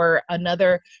it for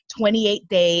another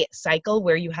 28-day cycle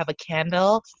where you have a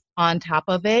candle on top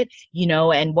of it,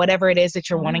 and whatever it is that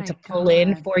you're wanting to pull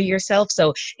in for yourself.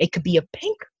 So it could be a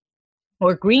pink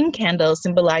or green candle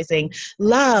symbolizing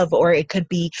love, or it could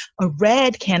be a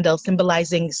red candle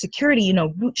symbolizing security,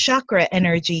 root chakra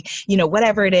energy,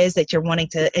 whatever it is that you're wanting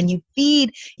to, and you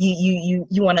feed, you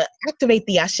want to activate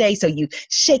the Ashe. So you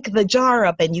shake the jar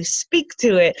up and you speak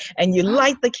to it, and you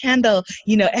light the candle,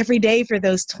 every day for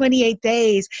those 28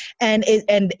 days. And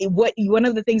one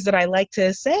of the things that I like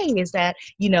to say is that,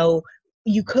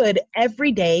 you could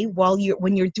every day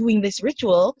when you're doing this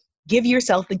ritual, give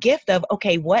yourself the gift of,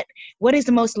 okay, what is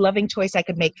the most loving choice I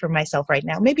could make for myself right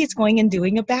now? Maybe it's going and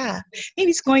doing a bath. Maybe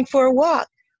it's going for a walk.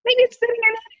 Maybe it's sitting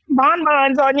in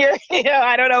bonbons on your,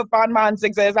 I don't know if bonbons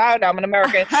exist. I don't know. I'm an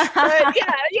American. But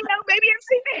yeah, maybe it's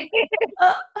maybe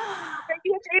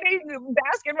it's eating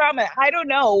Baskin ramen. I don't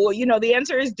know. The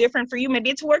answer is different for you. Maybe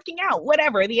it's working out,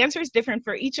 whatever. The answer is different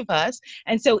for each of us.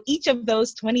 And so each of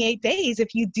those 28 days,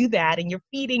 if you do that and you're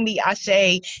feeding the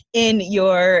Ashe in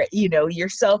your, your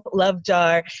self-love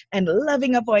jar and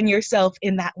loving up on yourself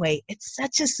in that way, it's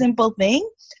such a simple thing,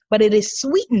 but it is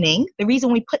sweetening. The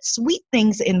reason we put sweet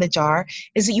things in the jar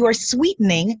is that you are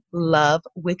sweetening love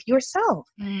with yourself.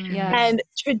 Yes. And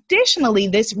traditionally,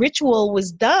 this ritual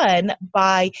was done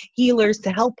by healers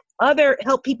to help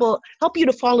you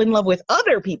to fall in love with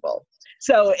other people.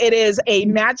 So it is a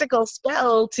magical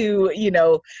spell to,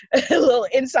 a little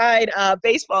inside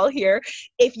baseball here.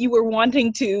 If you were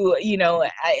wanting to,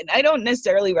 I don't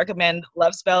necessarily recommend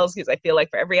love spells, because I feel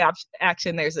like for every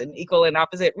action, there's an equal and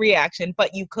opposite reaction,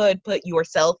 but you could put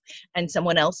yourself and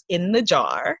someone else in the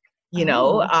jar,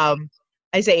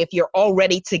 I say if you're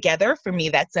already together, for me,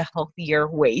 that's a healthier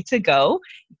way to go.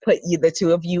 Put the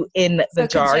two of you in the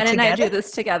jar Jen together. And I do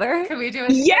this together? Can we do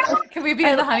it? Yeah. Can we be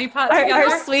in the honey pot together?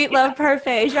 Our sweet love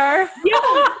parfait jar? Yeah.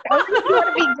 You want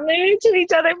to be glued to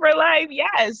each other for life.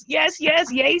 Yes.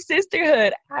 Yay,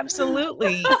 sisterhood.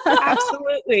 Absolutely.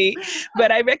 Absolutely.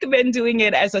 But I recommend doing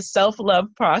it as a self-love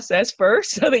process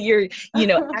first, so that you're,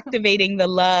 activating the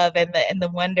love and the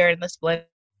wonder and the splendor.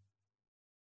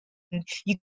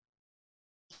 You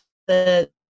the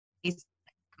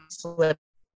slip,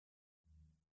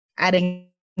 adding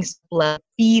love,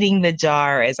 feeding the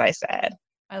jar, as I said.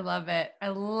 I love it. I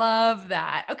love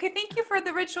that. Okay, thank you for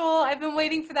the ritual. I've been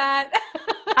waiting for that.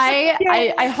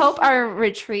 I hope our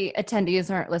retreat attendees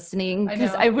aren't listening,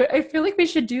 because I feel like we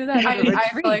should do that. I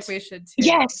feel like we should too.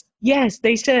 Yes,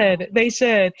 they should. They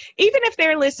should. Even if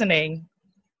they're listening,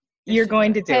 you're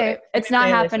going to do it. It's not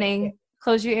happening.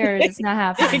 Close your ears. It's not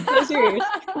happening.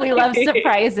 We love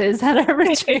surprises at our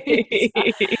retreats.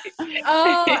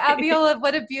 Oh, Abiola,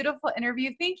 what a beautiful interview.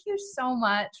 Thank you so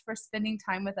much for spending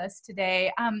time with us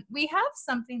today. We have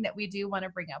something that we do want to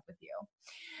bring up with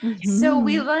you. Mm-hmm. So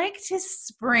we like to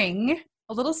spring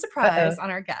a little surprise on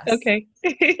our guests. Okay.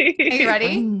 Are you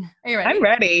ready? I'm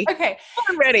ready. Okay.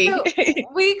 I'm ready. So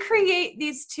we create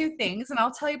these two things, and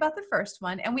I'll tell you about the first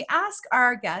one, and we ask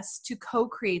our guests to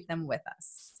co-create them with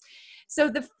us. So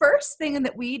the first thing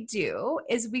that we do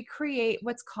is we create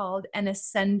what's called an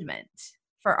ascendment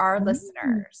for our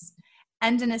listeners.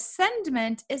 And an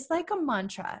ascendment is like a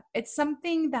mantra. It's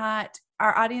something that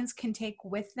our audience can take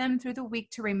with them through the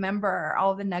week to remember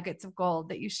all the nuggets of gold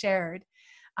that you shared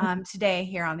today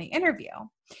here on the interview.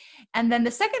 And then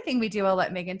the second thing we do, I'll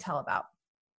let Megan tell about,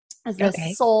 is the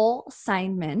soul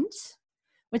assignment,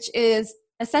 which is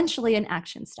essentially an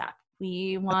action step.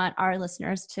 We want our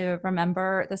listeners to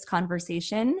remember this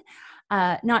conversation,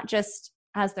 not just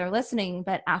as they're listening,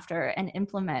 but after, and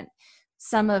implement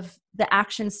some of the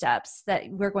action steps that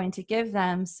we're going to give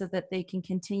them so that they can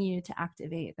continue to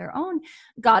activate their own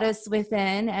goddess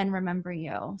within and remember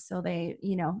you. So they,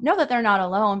 know that they're not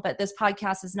alone, but this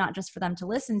podcast is not just for them to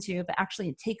listen to, but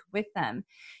actually take with them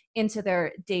into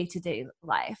their day-to-day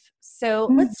life. So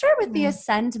let's start with the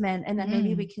ascendment, and then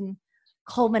maybe we can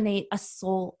culminate a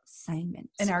soul assignment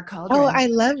in our cauldron. Oh, I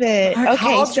love it. Our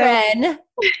cauldron.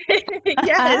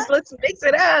 Yes, let's mix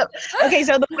it up. Okay,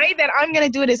 so the way that I'm going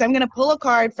to do it is I'm going to pull a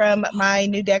card from my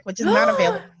new deck, which is not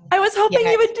available. I was hoping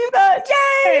you would do that.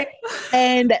 Yay!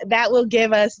 And that will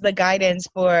give us the guidance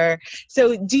for,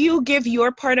 so do you give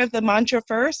your part of the mantra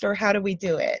first, or how do we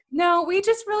do it? No, we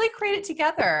just really create it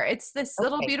together. It's this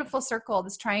little beautiful circle,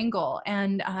 this triangle,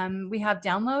 and we have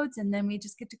downloads, and then we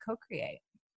just get to co-create.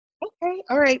 Okay.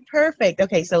 All right. Perfect.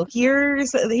 Okay. So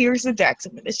here's the deck.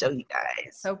 So I'm going to show you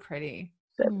guys. So pretty.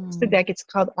 So it's the deck. It's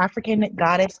called African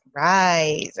Goddess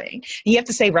Rising. You have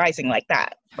to say rising like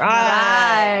that.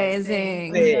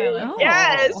 Rising. Oh.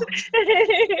 Yes.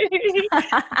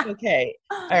 Okay.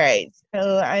 All right.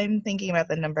 So I'm thinking about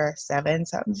the number 7.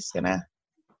 So I'm just going to.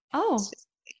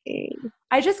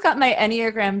 I just got my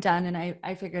Enneagram done, and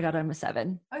I figured out I'm a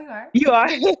 7. Oh, you are? You are?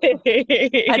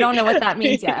 I don't know what that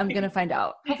means yet. I'm going to find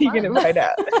out. You're going to find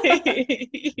out.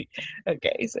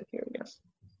 Okay, so here we go.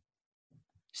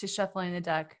 She's shuffling the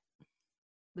deck.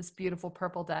 This beautiful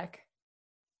purple deck.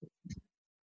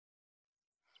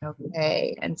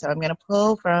 Okay, and so I'm going to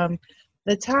pull from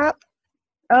the top.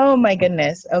 Oh, my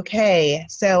goodness. Okay,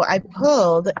 so I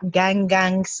pulled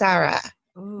Gangang Sara.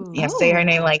 Ooh. You have to say her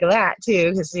name like that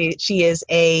too, because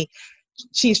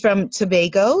she's from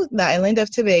Tobago, the island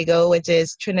of Tobago, which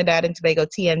is Trinidad and Tobago,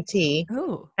 TNT.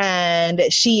 Ooh. And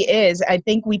she is, I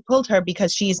think we pulled her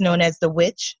because she's known as the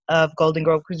witch of Golden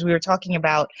Grove, because we were talking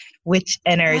about witch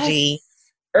energy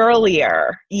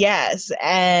earlier. Yes.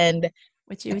 And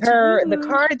the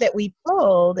card that we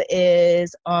pulled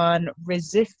is on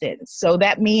resistance. So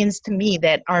that means to me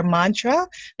that our mantra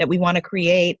that we want to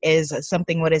create is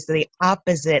something what is the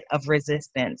opposite of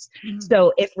resistance.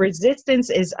 So if resistance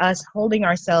is us holding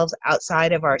ourselves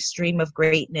outside of our stream of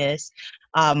greatness,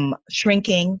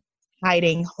 shrinking,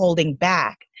 hiding, holding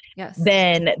back,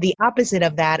 then the opposite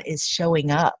of that is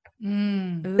showing up.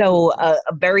 So a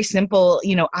very simple,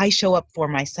 I show up for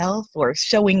myself, or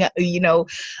showing up,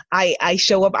 I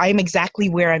show up, I'm exactly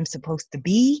where I'm supposed to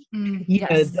be,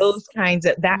 those kinds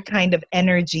of, that kind of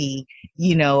energy,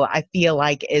 I feel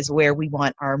like is where we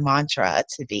want our mantra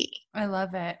to be. I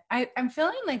love it. I'm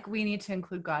feeling like we need to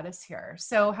include goddess here.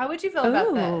 So how would you feel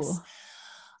about this?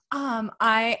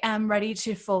 I am ready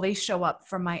to fully show up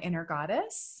for my inner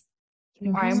goddess.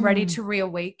 Or I'm ready to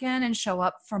reawaken and show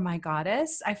up for my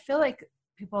goddess. I feel like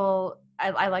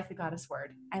I like the goddess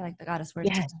word. I like the goddess word.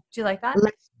 Yes. Too. Do you like that?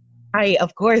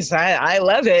 Of course, I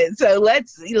love it. So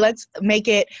let's make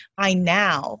it, I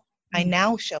now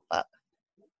show up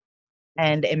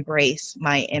and embrace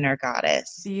my inner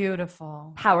goddess.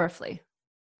 Beautiful. Powerfully.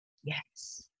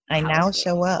 Yes. I now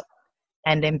show up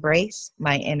and embrace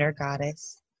my inner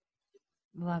goddess.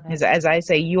 Love it. As I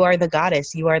say, you are the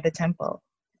goddess, you are the temple.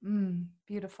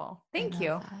 Beautiful. Thank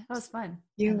you. That was fun.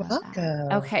 You're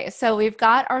welcome. Okay, so we've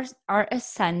got our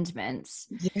ascendments.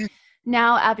 Yeah.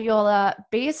 Now, Abiola,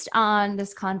 based on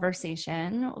this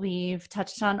conversation, we've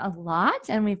touched on a lot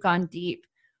and we've gone deep.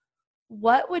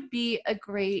 What would be a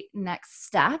great next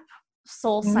step,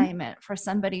 soul assignment, for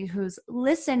somebody who's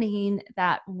listening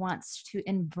that wants to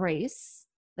embrace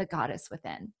the goddess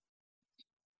within?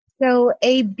 So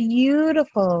a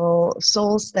beautiful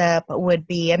soul step would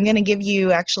be, I'm going to give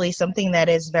you actually something that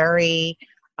is very,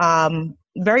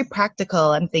 very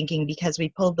practical, I'm thinking, because we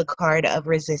pulled the card of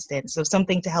resistance. So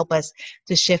something to help us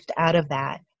to shift out of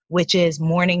that, which is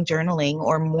morning journaling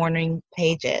or morning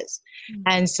pages.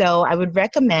 And so I would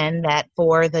recommend that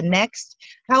for the next,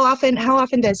 how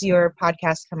often does your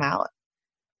podcast come out?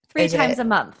 3 times a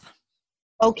month.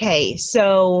 Okay,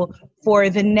 so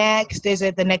for the next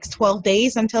 12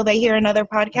 days until they hear another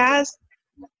podcast?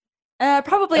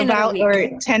 Probably another week. Or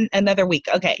another week.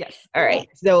 Okay. Yes. All right.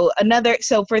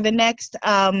 So for the next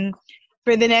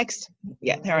for the next,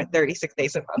 there aren't 36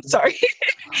 days a month. Sorry.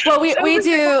 Well, we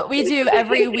do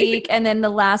every week, and then the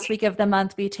last week of the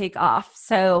month we take off.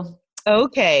 So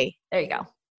okay, there you go.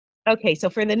 Okay, so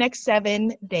for the next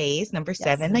 7 days, number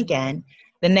 7 again,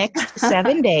 the next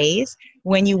 7 days,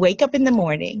 when you wake up in the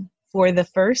morning, for the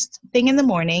first thing in the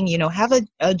morning, have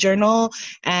a journal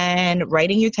and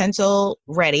writing utensil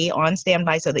ready on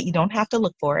standby so that you don't have to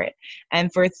look for it.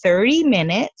 And for 30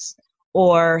 minutes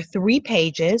or 3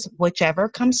 pages, whichever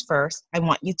comes first, I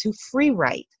want you to free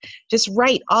write. Just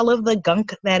write all of the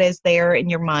gunk that is there in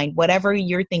your mind, whatever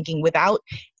you're thinking, without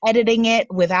editing it,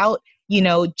 without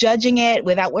judging it,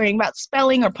 without worrying about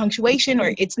spelling or punctuation,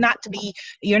 or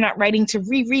you're not writing to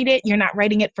reread it. You're not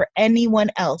writing it for anyone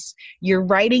else. You're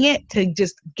writing it to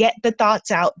just get the thoughts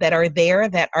out that are there,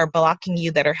 that are blocking you,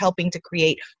 that are helping to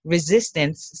create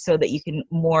resistance so that you can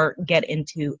more get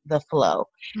into the flow.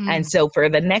 And so for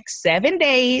the next 7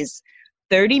 days,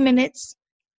 30 minutes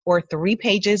or 3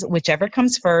 pages, whichever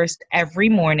comes first, every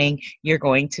morning, you're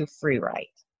going to free write.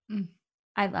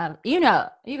 I love, you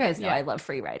guys know I love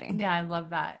free writing. Yeah, I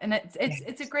love that. And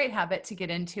it's a great habit to get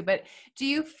into. But do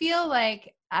you feel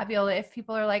like, Abiola, if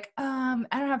people are like, I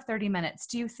don't have 30 minutes,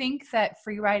 do you think that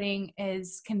free writing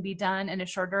can be done in a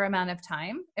shorter amount of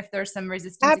time if there's some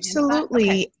resistance? Absolutely.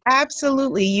 Okay.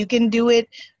 Absolutely. You can do it.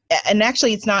 And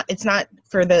actually it's not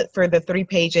for the 3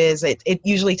 pages. It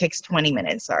usually takes 20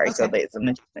 minutes. Sorry. Okay. So there's an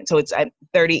adjustment. So it's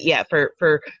 30.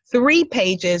 For 3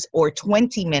 pages or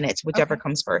 20 minutes, whichever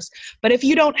comes first. But if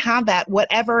you don't have that,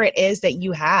 whatever it is that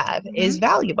you have is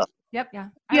valuable. Yep. Yeah.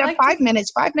 You have 5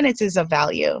 minutes. 5 minutes is of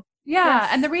value. Yeah. Yes.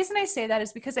 And the reason I say that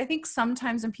is because I think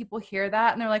sometimes when people hear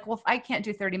that and they're like, well, if I can't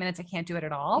do 30 minutes, I can't do it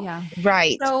at all. Yeah.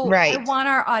 Right. So right. I want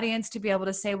our audience to be able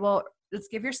to say, well, let's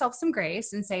give yourself some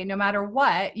grace and say, no matter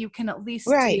what, you can at least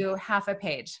do half a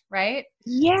page, right?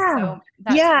 Yeah.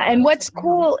 So and what's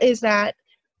cool is that,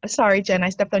 sorry, Jen, I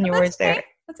stepped on your words there.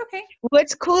 That's okay.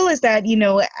 What's cool is that,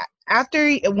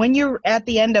 when you're at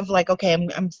the end of like, okay,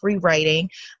 I'm free writing,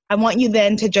 I want you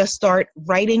then to just start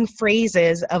writing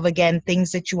phrases of, again,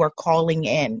 things that you are calling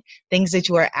in, things that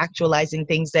you are actualizing,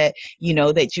 things that,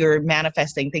 that you're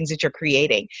manifesting, things that you're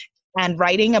creating, and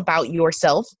writing about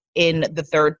yourself in the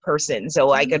third person.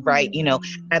 So I could write,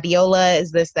 Abiola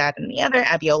is this, that, and the other.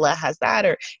 Abiola has that,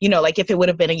 or, like if it would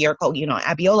have been a year ago,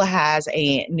 Abiola has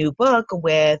a new book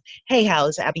with Hay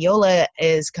House. Abiola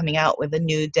is coming out with a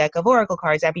new deck of oracle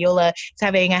cards. Abiola is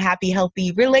having a happy,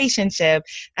 healthy relationship.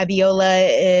 Abiola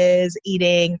is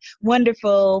eating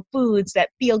wonderful foods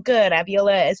that feel good.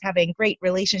 Abiola is having great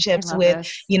relationships with,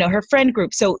 her friend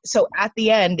group. So at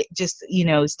the end, just,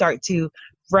 start to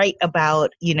write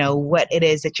about, what it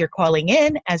is that you're calling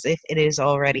in as if it is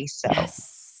already so.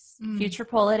 Yes. Future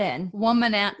pull it in. What do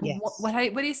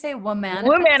you say? We're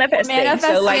manifesting.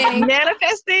 So like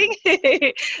manifesting.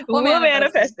 We're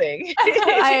manifesting.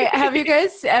 Have you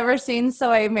guys ever seen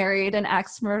So I Married an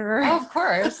Axe Murderer? Oh, of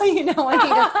course. When he goes,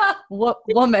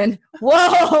 woman.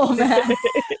 Whoa, man.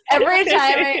 Every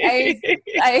time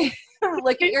I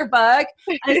look at your book,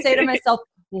 I say to myself,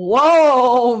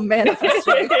 whoa,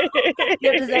 manifesting.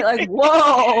 You have to say like,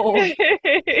 whoa.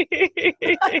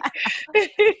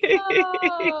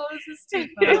 Oh, this is too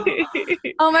fun.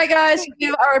 Oh my gosh,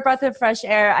 you are a breath of fresh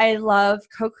air. I love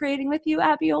co-creating with you,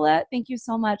 Abiola. Thank you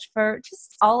so much for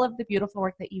just all of the beautiful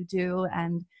work that you do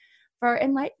and for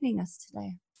enlightening us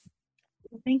today.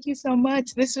 Thank you so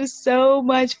much. This was so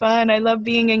much fun. I love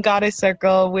being in Goddess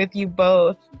Circle with you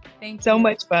both. Thank you. So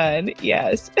much fun.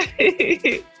 Yes.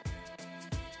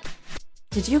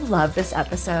 Did you love this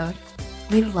episode?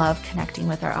 We love connecting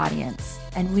with our audience,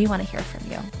 and we want to hear from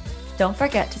you. Don't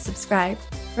forget to subscribe,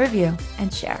 review,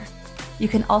 and share. You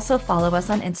can also follow us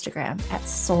on Instagram at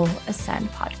Soul Ascend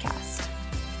Podcast.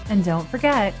 And don't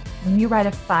forget, when you write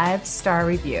a 5-star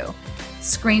review,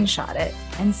 screenshot it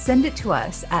and send it to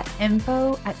us at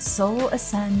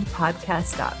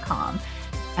info@soulascendpodcast.com,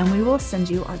 and we will send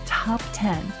you our top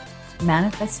 10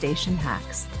 manifestation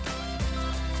hacks